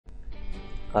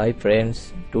Hi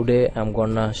friends, today I'm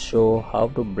gonna show how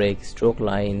to break stroke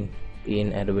line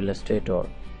in Adobe Illustrator.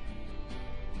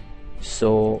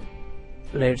 So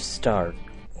let's start.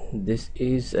 This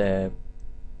is a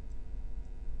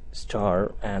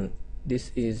star and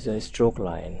this is a stroke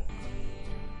line.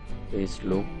 Please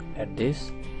look at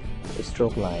this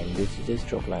stroke line. This is a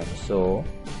stroke line. So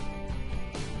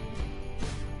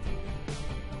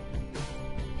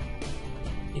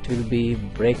it will be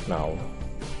break now.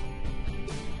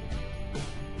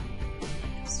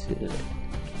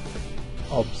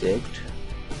 Object,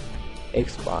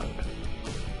 expand.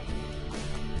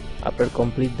 After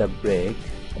complete the break,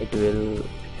 it will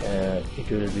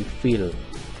be fill.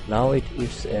 Now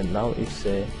it's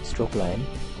a stroke line,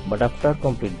 but after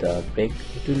complete the break,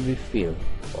 it will be fill.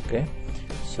 Okay,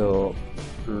 so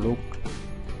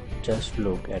just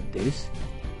look at this.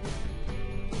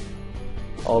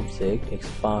 Object,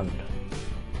 expand,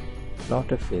 not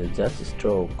a fill, just a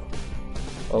stroke.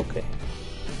 Okay,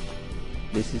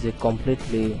 this is a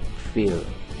completely fill,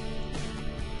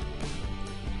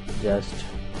 just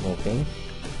moving,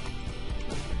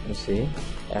 you see,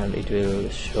 and it will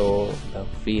show the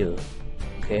fill.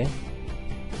 Okay,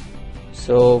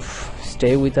 so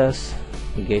stay with us,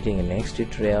 getting a next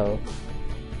tutorial.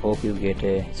 Hope you get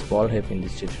a small help in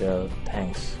this tutorial.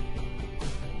 Thanks.